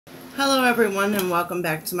Hello everyone and welcome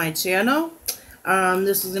back to my channel.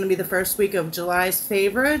 This is going to be the first week of July's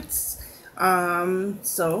favorites.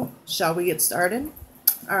 So shall we get started?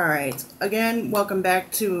 Alright, again, welcome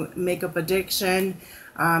back to Makeup Addiction.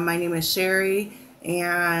 My name is Sherry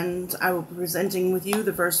and I will be presenting with you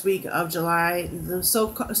the first week of July.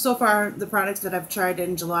 So far, the products that I've tried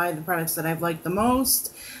in July, the products that I've liked the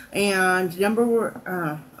most. And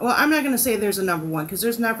well, I'm not going to say there's a number one because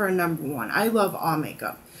there's never a number one. I love all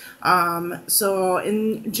makeup. So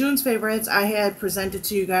in June's favorites, I had presented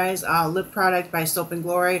to you guys a lip product by Soap &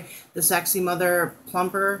 Glory, the Sexy Mother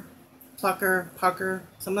Plucker, Pucker,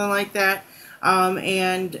 something like that.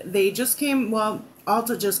 And they just came, well,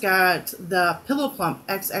 Ulta just got the Pillow Plump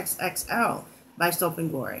XXXL by Soap &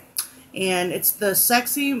 Glory. And it's the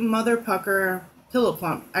Sexy Mother Pucker Pillow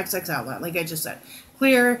Plump XXL, like I just said.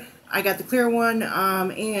 Clear. I got the clear one,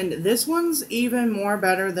 and this one's even more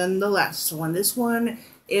better than the last one. This one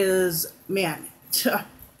is, man,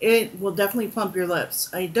 it will definitely plump your lips.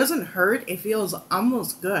 It doesn't hurt. It feels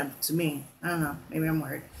almost good to me. I don't know. Maybe I'm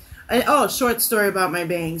weird. Short story about my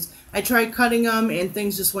bangs. I tried cutting them, and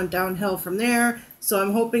things just went downhill from there. So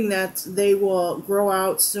I'm hoping that they will grow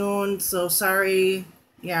out soon. So sorry.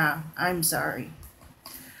 Yeah, I'm sorry.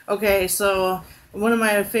 Okay, so one of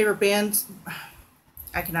my favorite bands...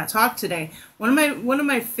 I cannot talk today. One of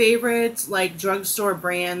my favorite like drugstore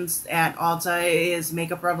brands at Ulta is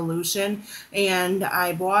Makeup Revolution, and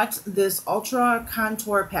I bought this Ultra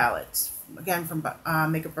Contour palette again from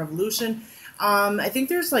Makeup Revolution. I think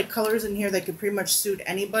there's like colors in here that could pretty much suit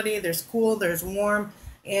anybody. There's cool, there's warm,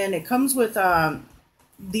 and it comes with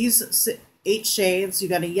these 8 shades. You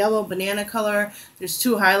got a yellow banana color. There's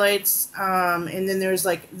 2 highlights, and then there's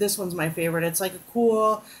like this one's my favorite. It's like a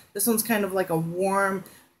cool. This one's kind of like a warm,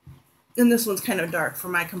 and this one's kind of dark for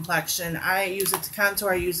my complexion. I use it to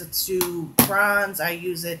contour. I use it to bronze. I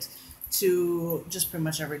use it to just pretty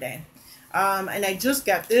much every day. And I just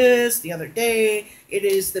got this the other day. It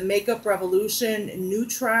is the Makeup Revolution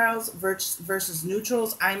New-trals versus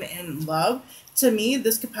New-trals. I'm in love. To me,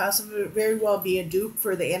 this could possibly very well be a dupe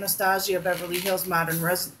for the Anastasia Beverly Hills Modern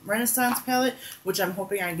Renaissance palette, which I'm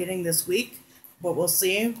hoping I'm getting this week, but we'll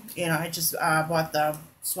see. You know, I just bought the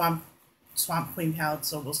Swamp Queen palette,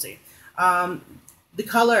 so we'll see. The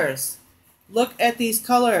colors. Look at these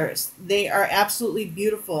colors. They are absolutely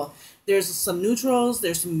beautiful. There's some neutrals.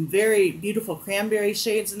 There's some very beautiful cranberry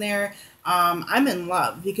shades in there. I'm in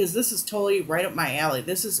love because this is totally right up my alley.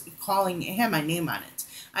 This is calling, it had my name on it.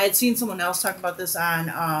 I had seen someone else talk about this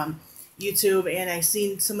on YouTube, and I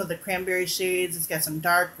seen some of the cranberry shades. It's got some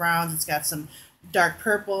dark browns. It's got some dark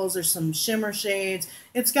purples. There's some shimmer shades.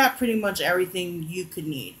 It's got pretty much everything you could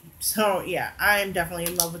need. So yeah, I'm definitely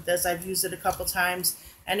in love with this. I've used it a couple times,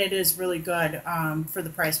 and it is really good for the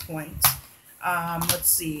price point. Let's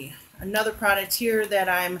see. Another product here that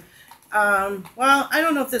I'm, well, I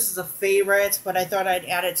don't know if this is a favorite, but I thought I'd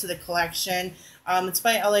add it to the collection. It's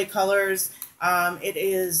by LA Colors. It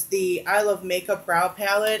is the I Love Makeup Brow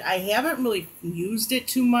Palette. I haven't really used it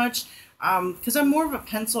too much because I'm more of a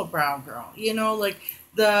pencil brow girl. You know, like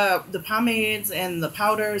the pomades and the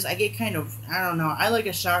powders, I get kind of, I don't know, I like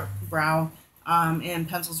a sharp brow, and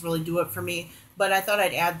pencils really do it for me. But I thought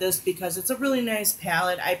I'd add this because it's a really nice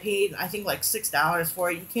palette. I paid, I think, like $6 for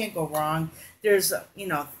it. You can't go wrong. There's, you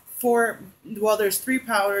know, there's 3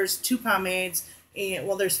 powders, 2 pomades, and,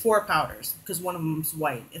 well, there's 4 powders because one of them's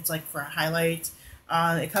white. It's like for a highlight.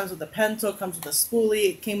 It comes with a pencil, comes with a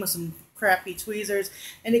spoolie. It came with some crappy tweezers,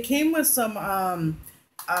 and it came with some,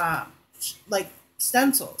 like,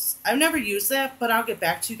 stencils. I've never used that, but I'll get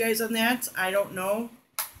back to you guys on that. I don't know.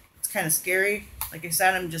 It's kind of scary. Like I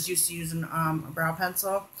said, I'm just used to using a brow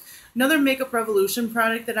pencil. Another Makeup Revolution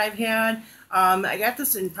product that I've had, I got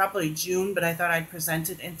this in probably June, but I thought I'd present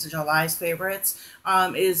it into July's favorites,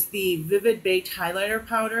 is the Vivid Baked Highlighter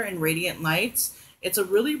Powder in Radiant Lights. It's a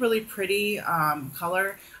really, really pretty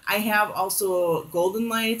color. I have also Golden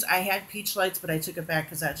Lights. I had Peach Lights, but I took it back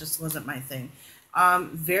because that just wasn't my thing.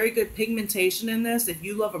 Very good pigmentation in this. If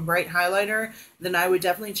you love a bright highlighter, then I would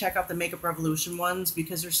definitely check out the Makeup Revolution ones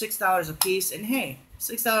because they're $6 a piece, and hey,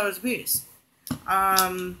 $6 a piece.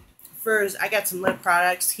 First, I got some lip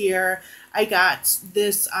products here. I got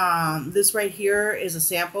this, this right here is a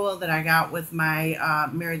sample that I got with my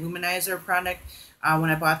Mary Luminizer product when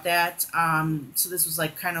I bought that. So this was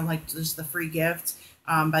like kind of like just the free gift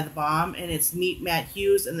by the Balm, and it's Meet Matte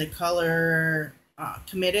Hughes in the color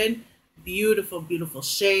Committed. Beautiful, beautiful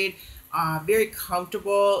shade. Very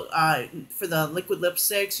comfortable for the liquid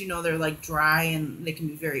lipsticks. You know, they're like dry and they can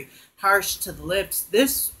be very harsh to the lips.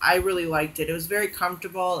 This, I really liked it. It was very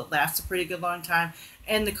comfortable. It lasts a pretty good long time.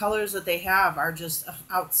 And the colors that they have are just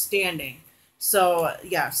outstanding. So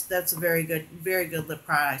yes, that's a very good lip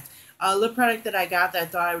product. A lip product that I got that I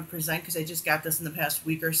thought I would present because I just got this in the past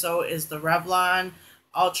week or so is the Revlon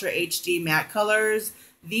Ultra HD Matte Colors.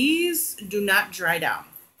 These do not dry down,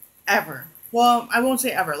 ever. Well, I won't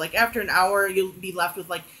say ever. Like after an hour, you'll be left with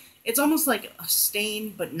like, it's almost like a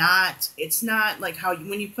stain, but not, it's not like how you,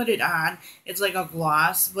 when you put it on, it's like a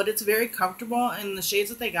gloss, but it's very comfortable, and the shades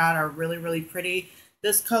that they got are really pretty.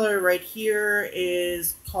 This color right here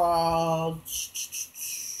is called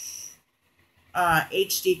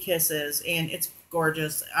HD Kisses, and it's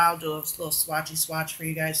gorgeous. I'll do a little swatchy swatch for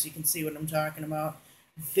you guys so you can see what I'm talking about.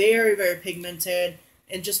 Very pigmented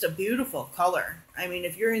and just a beautiful color. I mean,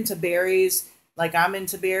 if you're into berries, like I'm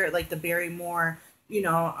into berry, like the berry more, you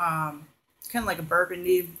know, kind of like a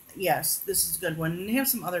burgundy. Yes, this is a good one. And they have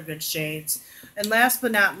some other good shades. And last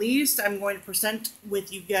but not least, I'm going to present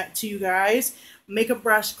with you to you guys Makeup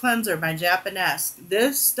Brush Cleanser by Japanese.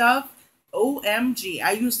 This stuff, OMG,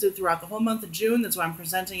 I used it throughout the whole month of June. That's why I'm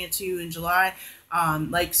presenting it to you in July.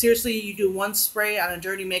 Like seriously, you do one spray on a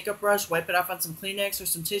dirty makeup brush, wipe it off on some Kleenex or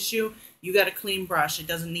some tissue, you got a clean brush. It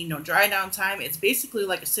doesn't need no dry down time. It's basically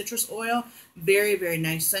like a citrus oil. Very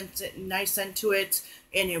nice scent to it,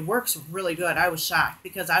 and it works really good. I was shocked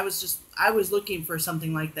because I was looking for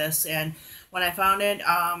something like this, and when I found it,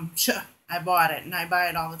 I bought it, and I buy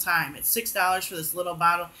it all the time. It's $6 for this little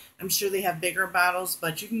bottle. I'm sure they have bigger bottles,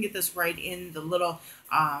 but you can get this right in the little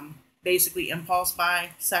basically impulse buy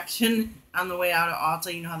section on the way out of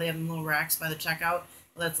Ulta. You know how they have them little racks by the checkout?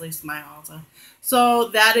 Well, that's at least my Ulta. So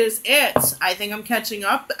that is it. I think I'm catching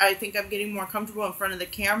up. I think I'm getting more comfortable in front of the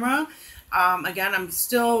camera. Again,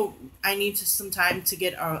 I need some time to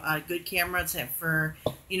get a good camera for,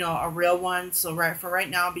 you know, a real one. So for right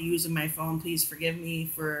now, I'll be using my phone. Please forgive me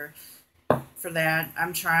for that.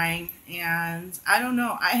 I'm trying, and I don't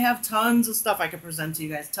know. I have tons of stuff I can present to you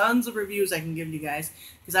guys, tons of reviews I can give you guys,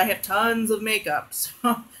 because I have tons of makeup.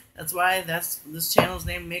 So that's why this channel's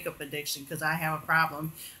named Makeup Addiction, because I have a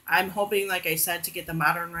problem. I'm hoping, like I said, to get the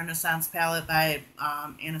Modern Renaissance palette by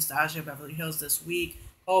Anastasia Beverly Hills this week.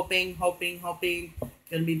 Hoping.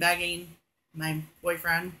 Gonna be begging my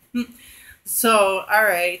boyfriend. So, all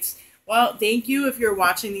right. Well, thank you if you're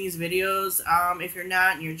watching these videos. If you're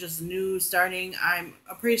not and you're just new starting, I'm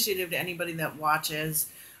appreciative to anybody that watches.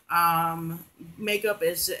 Makeup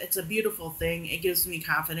it's a beautiful thing. It gives me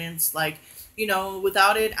confidence. Like, you know,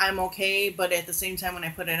 without it, I'm okay. But at the same time, when I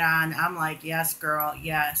put it on, I'm like, yes, girl,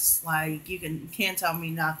 yes. Like, you can't tell me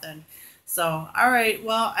nothing. So, all right.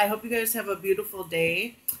 Well, I hope you guys have a beautiful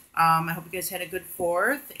day. I hope you guys had a good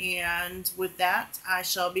 4th. And with that, I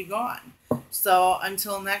shall be gone. So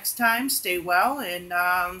until next time, stay well,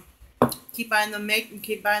 and keep buying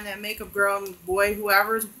that makeup, girl and boy,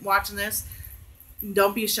 whoever's watching this.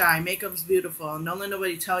 Don't be shy. Makeup's beautiful, and don't let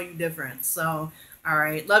nobody tell you different. So, all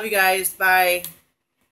right, love you guys. Bye.